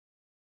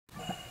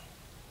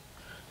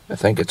I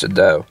think it's a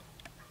doe.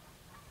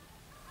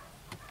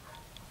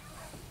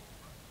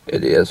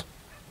 It is.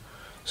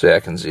 See, I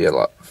can see a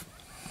lot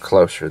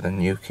closer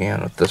than you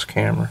can with this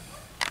camera.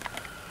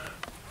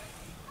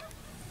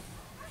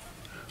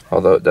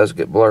 Although it does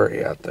get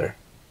blurry out there.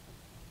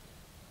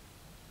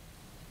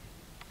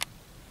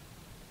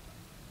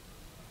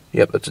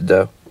 Yep, it's a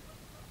doe.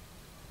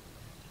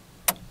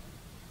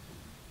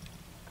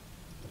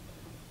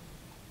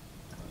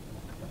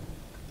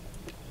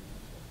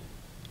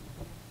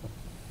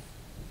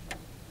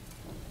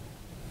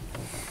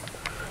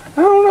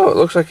 I don't know, it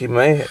looks like he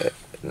may have...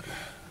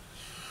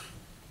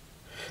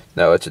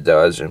 No, it's a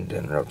doe. I zoomed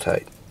in real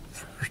tight.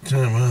 First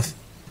time I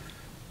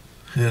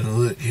had a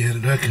look at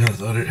it, I kind of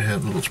thought it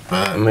had a little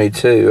spot. Me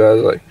too. I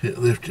was like... It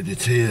lifted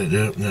its head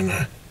up, and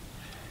then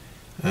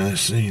I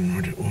seen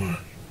what it was.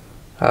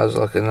 I was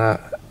looking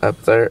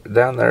up there,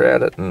 down there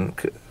at it, and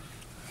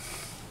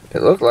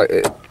it looked like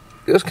it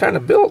was kind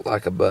of built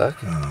like a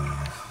buck.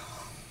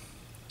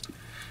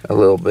 A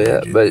little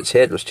bit, but its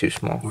head was too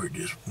small. We're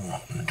just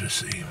wanting to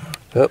see him.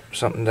 Oh,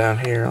 something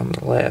down here on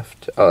the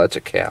left. Oh, that's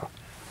a cow.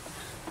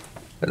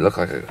 It looked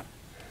like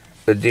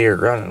a deer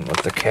running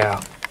with the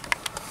cow.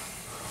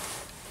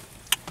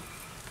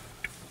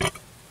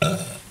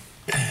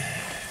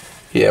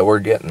 Yeah, we're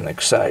getting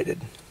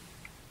excited.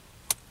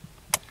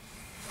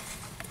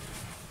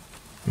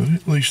 But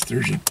at least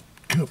there's a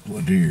couple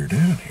of deer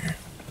down here.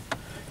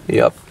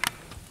 Yep.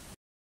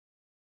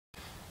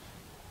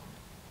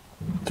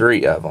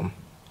 3 of them.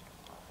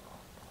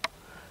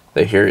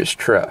 They hear his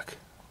truck.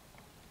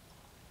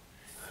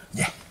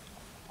 Yeah.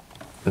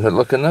 They're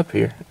looking up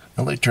here.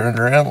 Well, they turned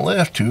around and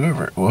left,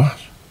 whoever it was.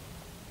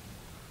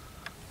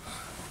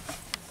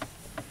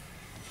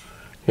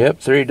 Yep,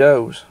 3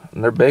 does.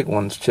 And they're big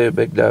ones too,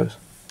 big does.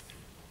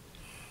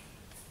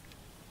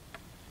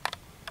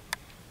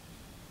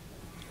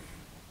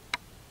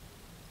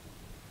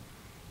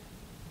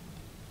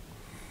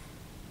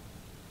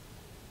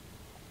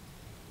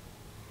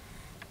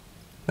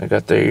 They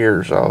got their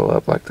ears all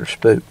up like they're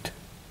spooked.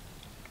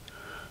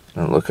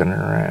 They're looking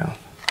around.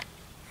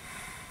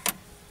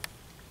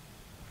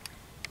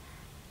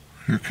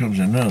 Here comes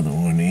another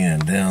one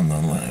in down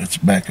the line. It's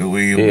back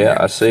away over Yeah,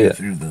 there. I see it.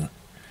 Through the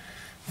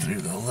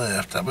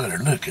left. I better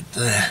look at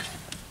that.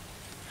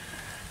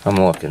 I'm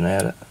looking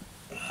at it.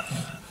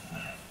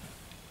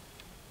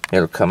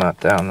 It'll come out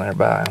down there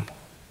by them.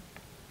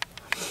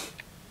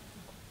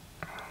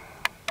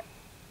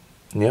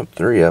 Yep,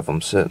 3 of them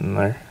sitting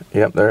there.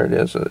 Yep, there it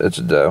is. It's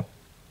a doe.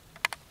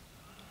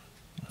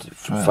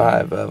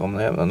 5 of them.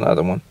 They have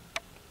another one.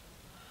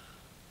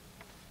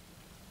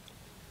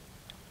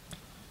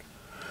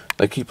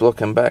 They keep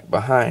looking back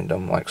behind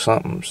them like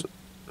something's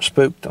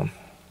spooked them.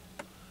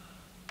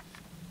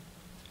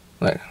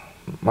 Like,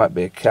 might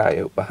be a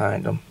coyote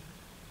behind them.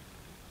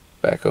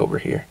 Back over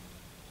here.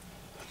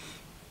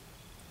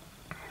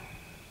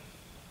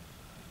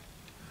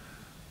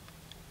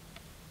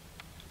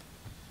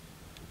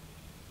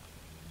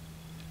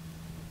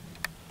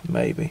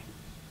 Maybe.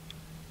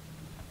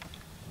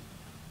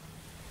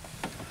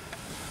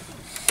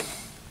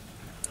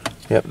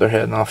 Yep, they're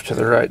heading off to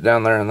the right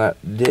down there in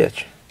that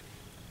ditch.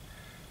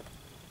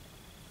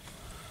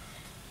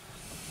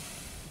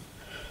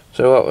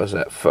 So what was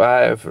that,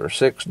 5 or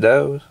 6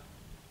 does?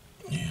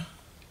 Yeah.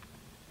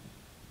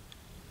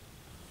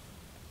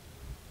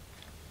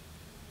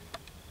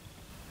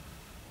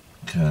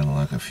 Kind of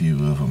like a few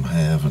of them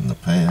have in the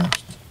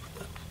past.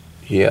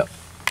 Yep.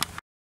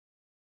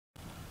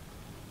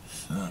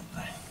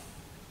 Something.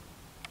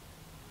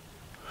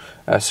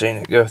 I seen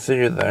it go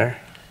through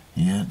there.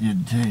 Yeah, it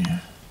did too.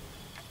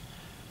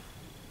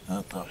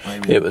 I thought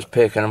maybe It was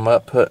picking them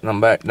up, putting them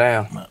back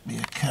down. might be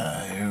a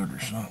coyote or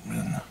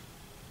something.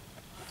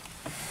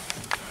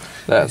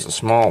 That's a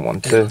small one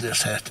It'll too.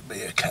 just have to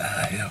be a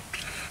coyote.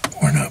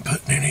 We're not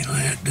putting any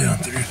lead down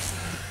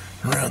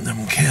through around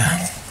them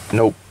cows.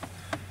 Nope.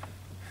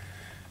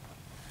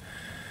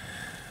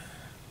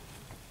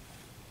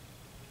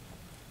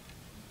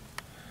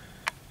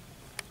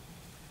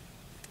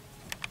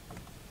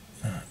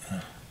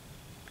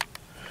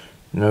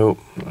 Nope.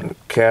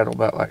 Cattle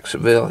about like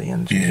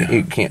civilians. Yeah.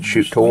 You can't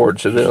shoot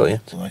toward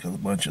civilians. It's like a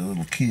bunch of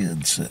little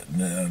kids sitting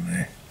down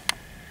there.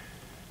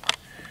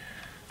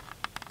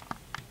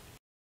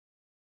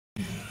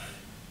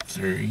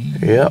 Three.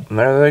 Yep, and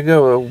there they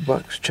go. Old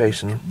buck's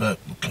chasing them. Buck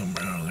will come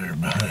out of there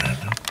behind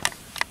them.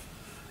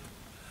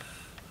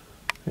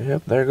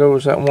 Yep, there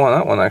goes that one.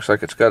 That one acts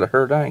like it's got a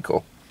hurt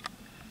ankle.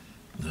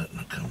 That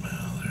will come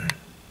out of there.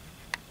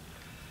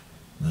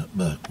 That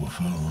buck will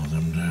follow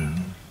them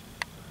down.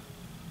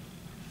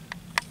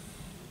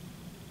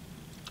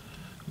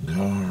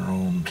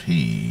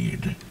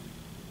 Guaranteed.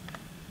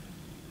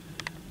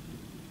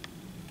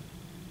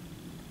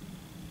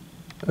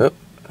 Oh,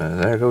 and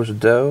there goes a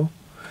doe.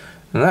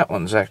 And that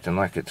one's acting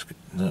like it's...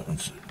 That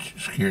one's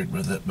scared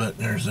by that buck.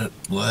 There's that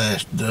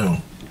last doe.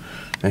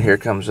 And here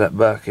comes that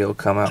buck. He'll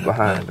come out That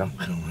behind buck him.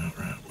 will come out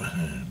right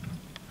behind him.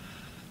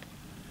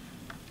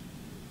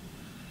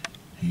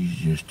 He's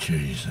just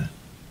chasing.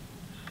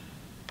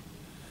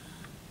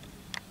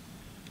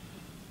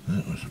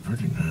 That was a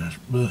pretty nice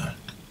buck.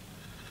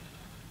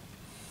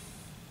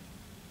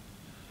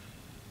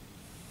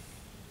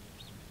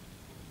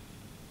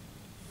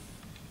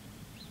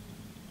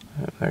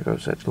 There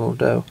goes that little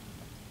doe.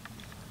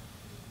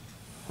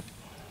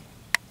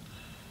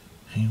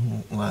 He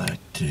won't like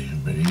to,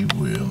 but he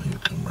will. He'll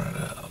come right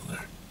out of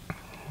there.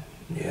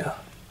 Yeah.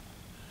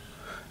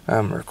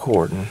 I'm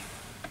recording.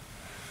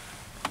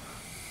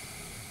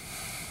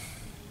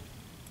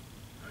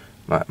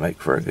 Might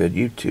make for a good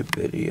YouTube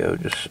video,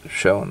 just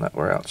showing that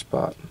we're out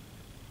spotting.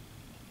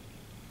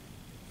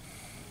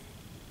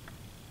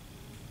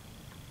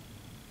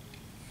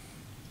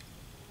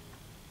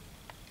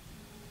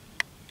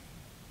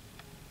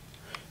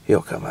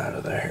 He'll come out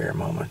of there here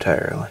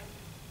momentarily.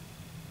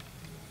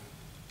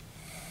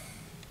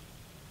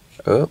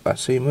 Oh, I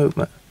see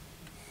movement.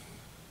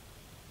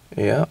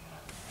 Yep.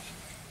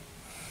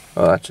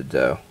 Oh, that's a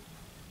doe.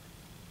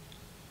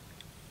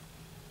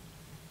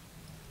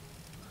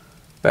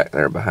 Back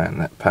there behind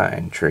that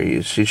pine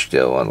tree. She's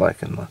still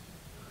like in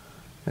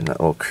that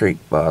little creek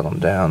bottom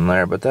down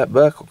there, but that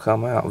buck will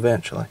come out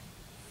eventually.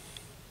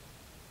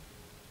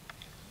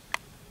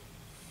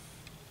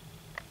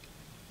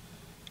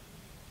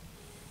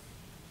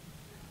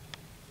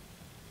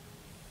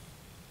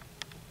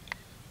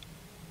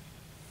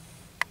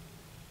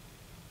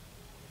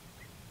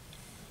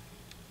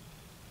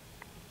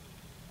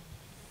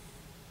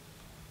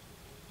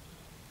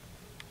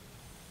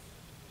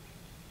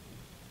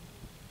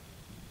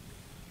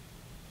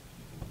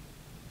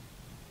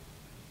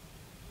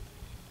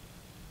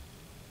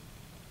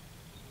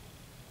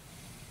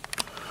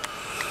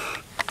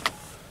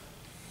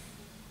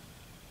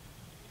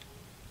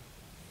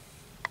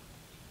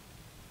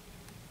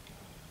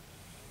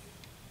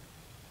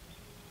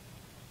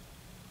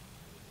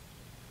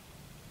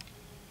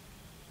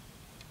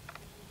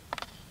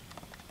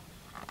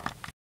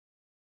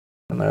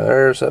 And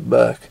there's that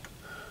buck.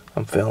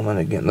 I'm filming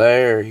again.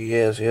 There he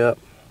is, yep.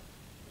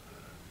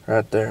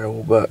 Right there,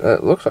 old buck.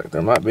 That looks like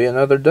there might be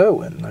another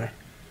doe in there.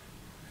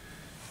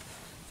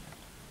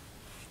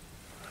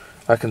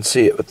 I can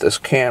see it with this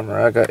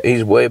camera.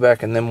 He's way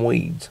back in them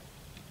weeds.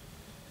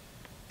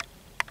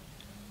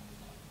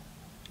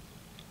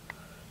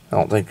 I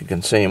don't think you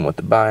can see him with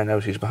the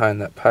binos. He's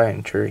behind that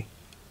pine tree.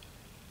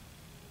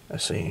 I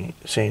see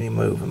him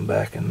moving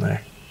back in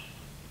there.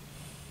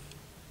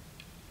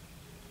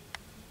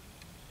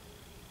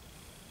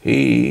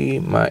 He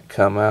might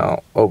come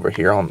out over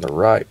here on the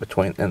right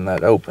in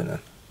that opening.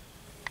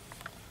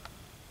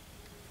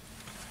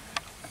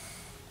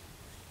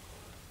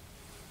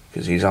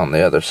 Because he's on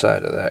the other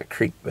side of that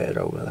creek bed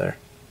over there.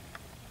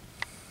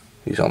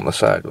 He's on the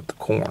side with the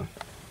corn.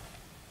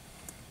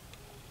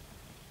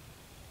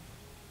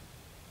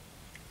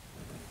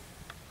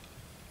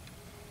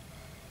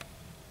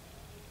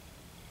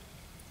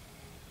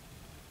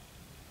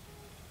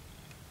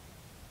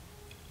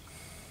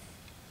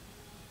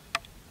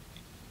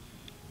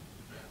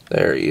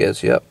 There he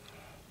is, yep.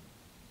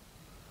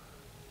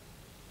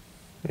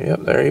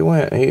 Yep, there he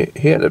went.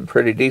 He had a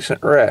pretty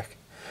decent rack.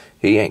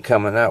 He ain't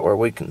coming out where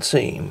we can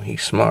see him.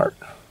 He's smart.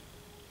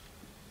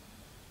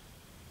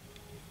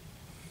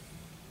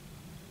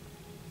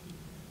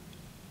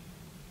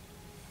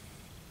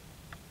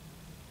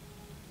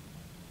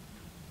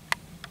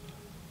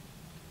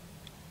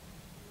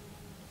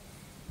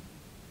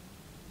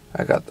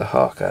 I got the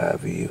Hawkeye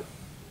view.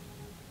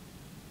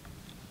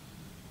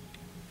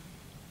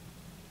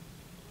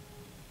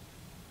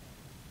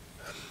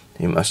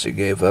 He must have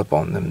gave up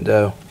on them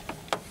doe.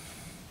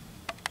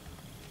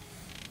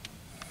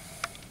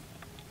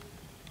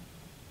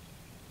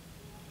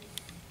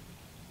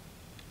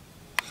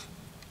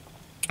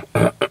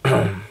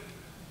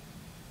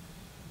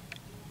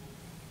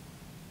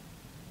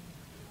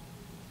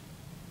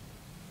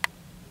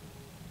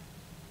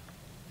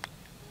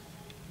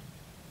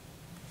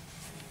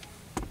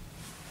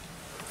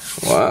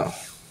 Wow.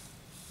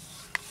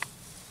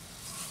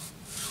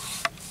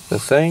 The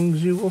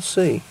things you will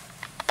see.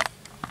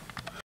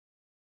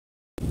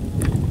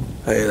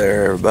 Hey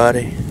there,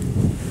 everybody.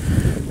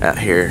 Out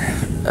here,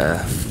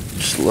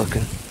 just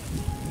looking.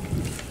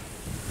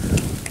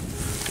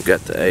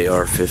 Got the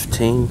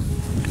AR-15.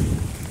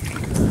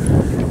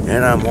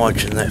 And I'm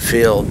watching that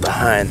field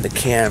behind the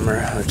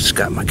camera. I just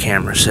got my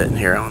camera sitting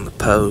here on the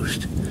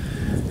post.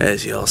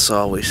 As y'all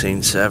saw, we've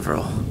seen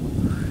several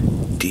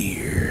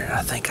deer.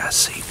 I think I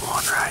see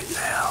one right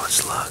now.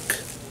 Let's look.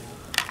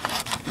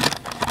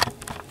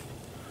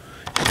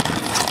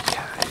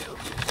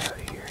 Coyotes out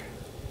here.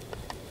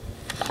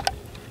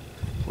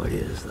 What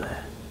is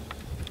that?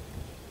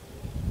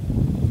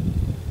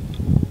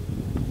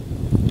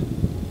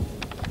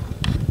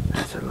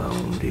 That's a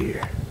lone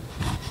deer.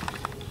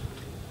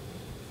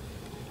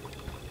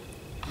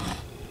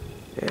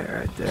 Yeah,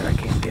 right there. I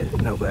can't get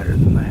it no better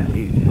than that.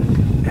 You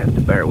have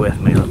to bear with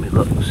me. Let me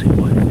look and see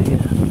what it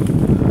is.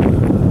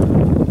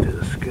 To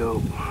the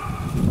scope.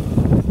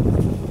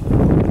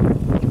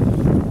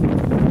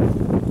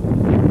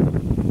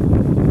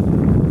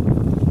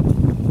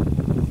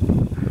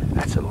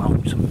 That's a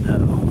lonesome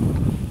doe.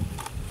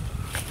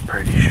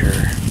 Pretty sure.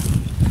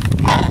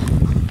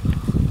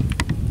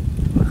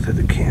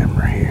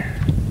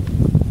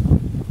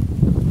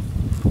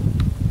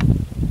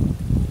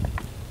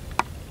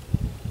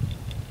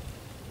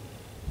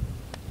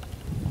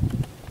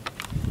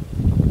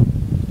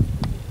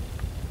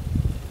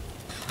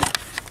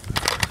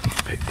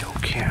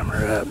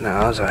 up.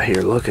 Now I was out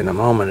here looking a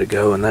moment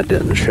ago and that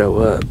didn't show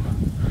up.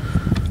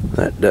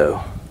 That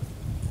doe.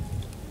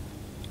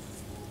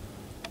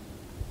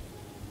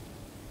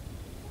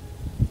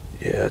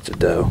 Yeah, it's a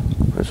doe.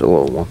 It's a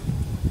little one.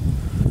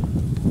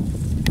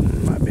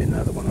 Might be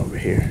another one over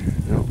here.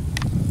 Nope.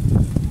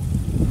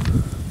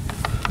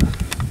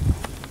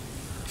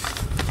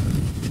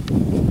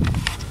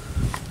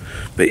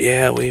 But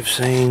yeah, we've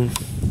seen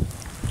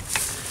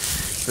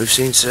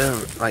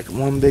several, like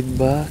one big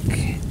buck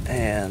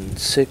and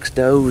 6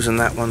 does, and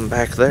that one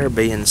back there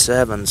being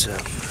 7. So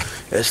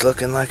it's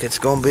looking like it's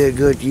gonna be a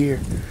good year.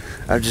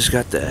 I've just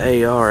got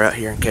the AR out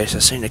here in case I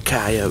seen a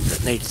coyote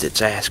that needs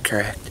its ass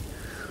cracked.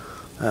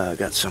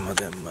 Got some of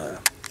them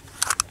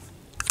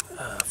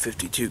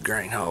 52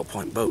 grain hollow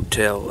point boat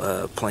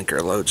tail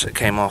plinker loads that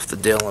came off the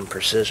Dillon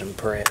Precision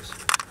Press.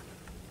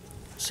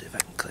 Let's see if I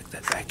can click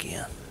that back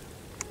in.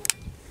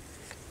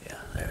 Yeah,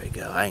 there we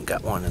go. I ain't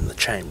got one in the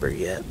chamber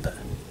yet, but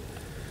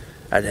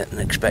I didn't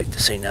expect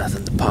to see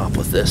nothing to pop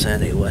with this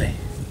anyway.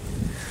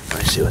 Let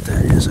me see what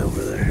that is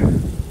over there.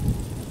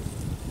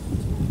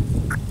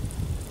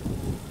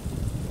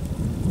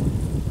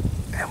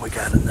 And we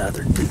got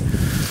another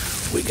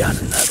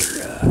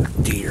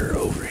deer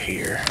over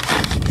here.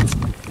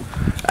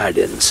 I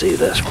didn't see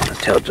this one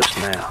until just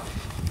now.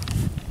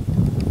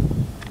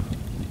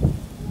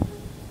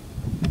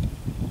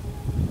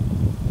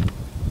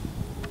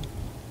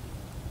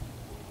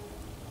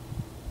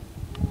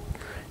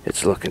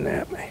 It's looking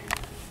at me.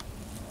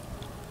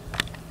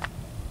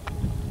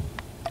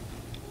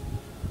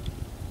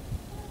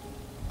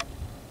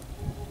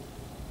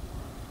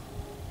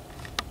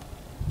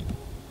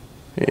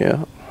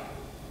 Yeah.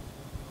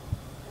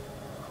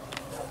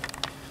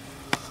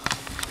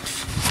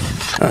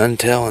 I'm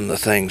telling the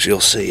things you'll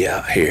see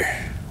out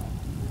here.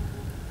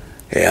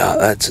 Yeah,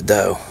 that's a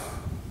doe.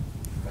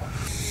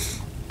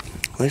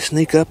 They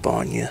sneak up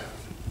on you.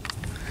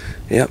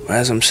 Yep,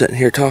 as I'm sitting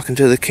here talking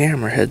to the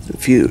camera, had a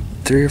few,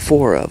 3 or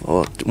 4 of them.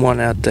 Well, one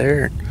out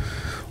there, and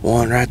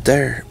one right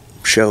there,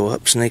 show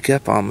up, sneak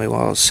up on me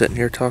while I was sitting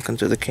here talking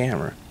to the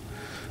camera.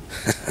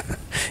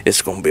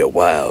 It's gonna be a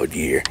wild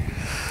year.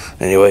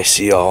 Anyway,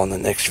 see y'all in the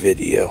next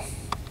video.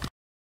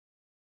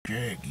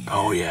 Shaggy.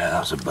 Oh yeah, that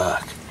was a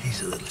buck.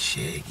 He's a little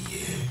shaggy,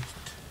 yeah.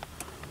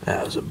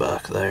 That was a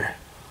buck there.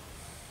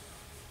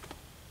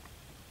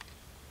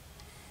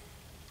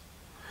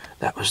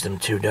 That was them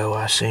 2 doe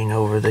I seen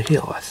over the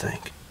hill, I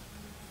think.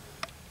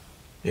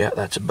 Yeah,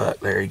 that's a buck.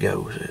 There he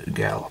goes,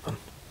 galloping.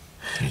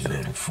 He's a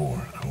little 4.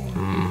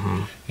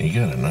 Mm-hmm. He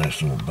got a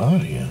nice little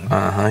body on him.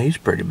 Uh-huh, he's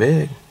pretty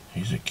big.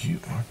 He's a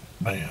cute one.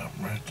 Bam,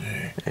 right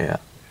there. Yeah.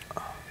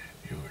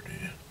 Sure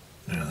did.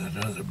 Now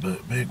that other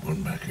big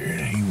one back there,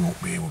 he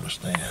won't be able to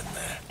stand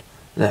that.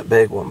 That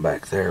big one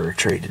back there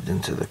retreated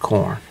into the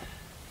corn.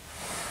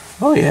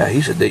 Oh yeah,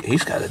 he's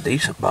got a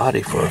decent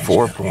body for a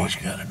 4-point.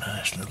 He's got a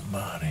nice little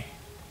body.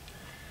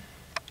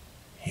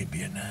 He'd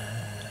be a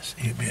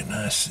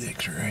nice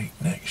 6 or 8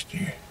 next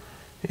year.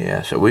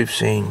 Yeah, so we've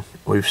seen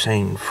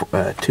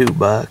 2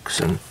 bucks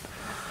and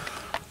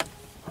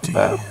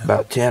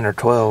about 10 or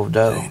 12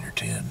 doe. 8 or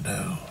 10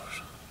 does.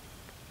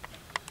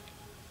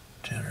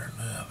 10 or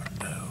 11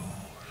 does.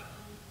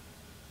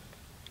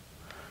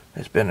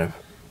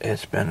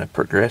 It's been a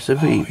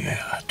progressive evening.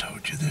 Yeah, I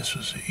told you this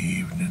was the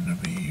evening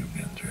of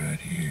evenings right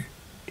here.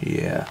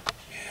 Yeah.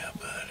 Yeah,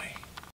 but